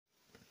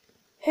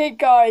Hey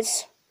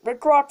guys,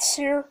 RikRox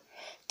here.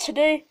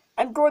 Today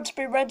I'm going to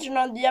be ranting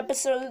on the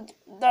episode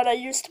that I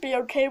used to be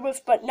okay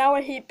with, but now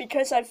I hate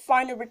because I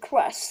find a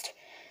request.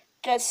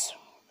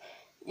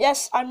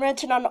 Yes, I'm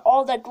ranting on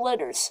All That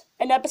Glitters,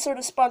 an episode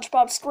of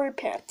SpongeBob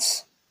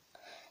SquarePants.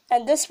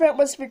 And this rant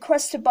was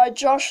requested by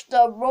Josh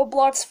the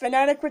Roblox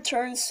Fanatic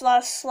Returns /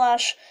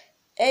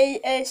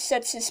 AA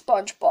Sexy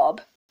SpongeBob.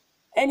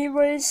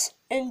 Anyways,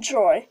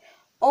 enjoy.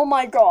 Oh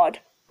my god.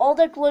 All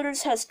That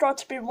Glitters has got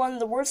to be one of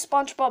the worst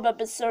SpongeBob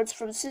episodes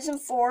from Season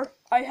 4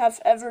 I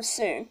have ever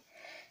seen.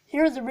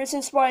 Here are the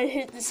reasons why I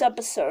hate this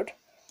episode.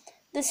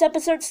 This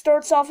episode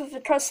starts off with a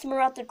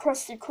customer at the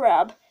Krusty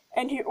Krab,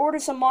 and he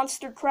orders a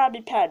monster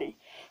Krabby Patty.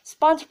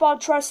 SpongeBob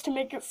tries to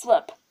make it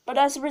flip, but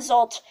as a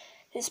result,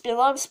 his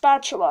beloved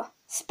spatula,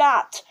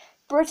 Spat,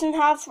 breaks in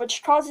half,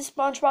 which causes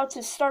SpongeBob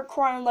to start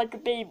crying like a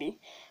baby.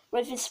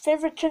 With his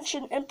favorite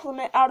kitchen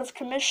implement out of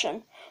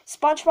commission,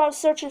 SpongeBob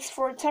searches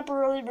for a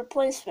temporary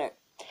replacement.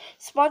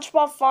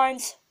 SpongeBob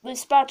finds the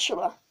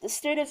spatula, the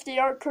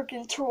state-of-the-art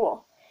cooking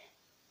tool.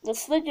 The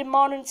sleek and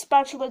modern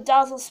spatula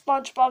dazzles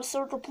SpongeBob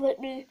so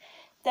completely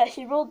that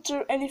he will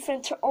do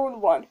anything to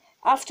own one.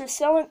 After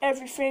selling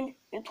everything,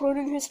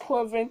 including his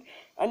clothing,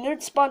 a nude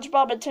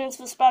SpongeBob obtains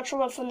the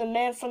spatula from the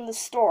man from the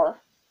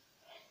store.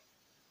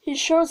 He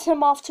shows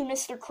him off to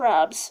Mr.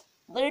 Krabs.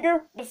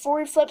 Later,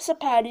 before he flips a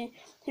patty,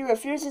 he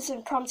refuses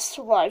and comes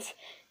to life.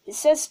 He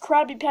says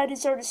Krabby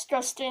Patties are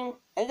disgusting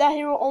and that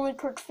he will only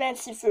cook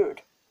fancy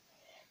food.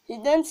 He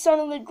then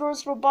suddenly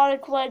grows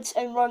robotic legs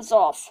and runs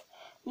off.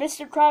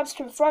 Mr. Krabs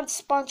confronts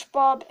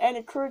SpongeBob and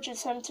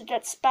encourages him to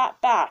get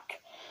Spat back.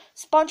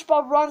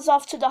 SpongeBob runs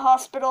off to the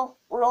hospital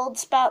where old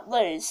Spat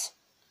lays.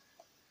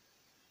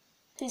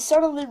 He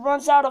suddenly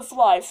runs out of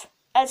life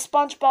as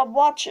SpongeBob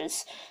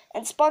watches,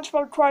 and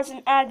SpongeBob cries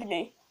in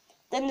agony.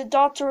 Then the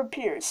doctor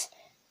appears,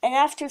 and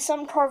after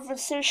some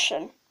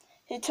conversation,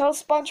 he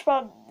tells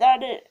SpongeBob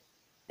that it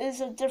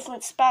is a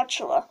different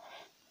spatula,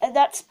 and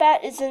that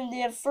Spat is in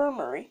the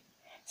infirmary.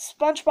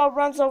 SpongeBob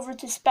runs over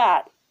to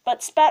Spat,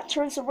 but Spat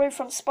turns away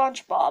from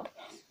SpongeBob,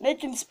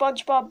 making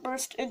SpongeBob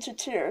burst into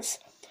tears.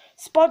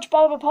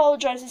 SpongeBob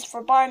apologizes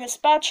for buying a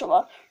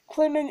spatula,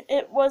 claiming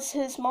it was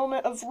his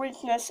moment of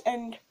weakness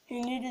and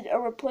he needed a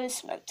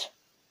replacement.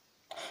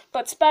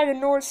 But Spat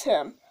ignores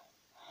him.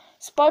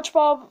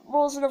 SpongeBob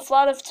rolls in a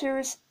flood of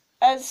tears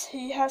as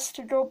he has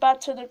to go back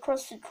to the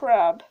Krusty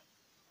Krab.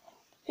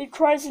 He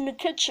cries in the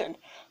kitchen,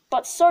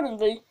 but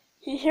suddenly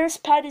he hears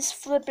patties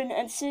flipping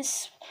and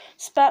sees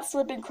Spat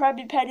flipping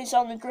Krabby Patties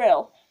on the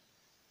grill,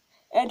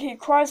 and he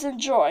cries in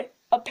joy.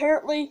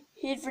 Apparently,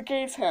 he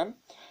forgave him.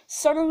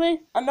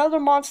 Suddenly, another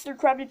monster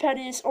Krabby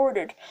Patty is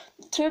ordered.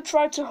 The two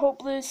try to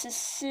hopefully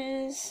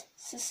succeed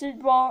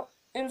while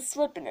in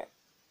flipping it.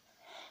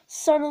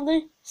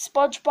 Suddenly,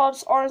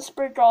 SpongeBob's arms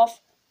break off.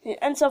 He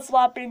ends up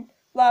laughing,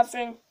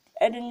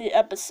 ending the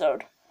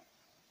episode.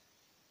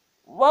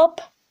 Welp,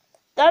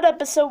 that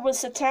episode was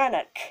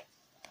satanic.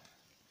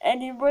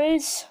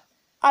 Anyways,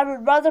 I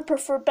would rather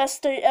prefer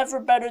Best Day Ever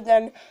better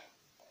than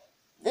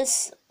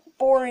this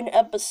boring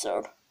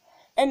episode.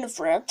 End of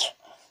rant.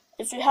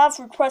 If you have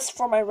requests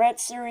for my rant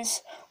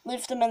series,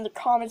 leave them in the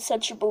comment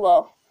section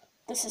below.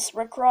 This is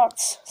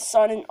RikRox,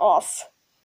 signing off.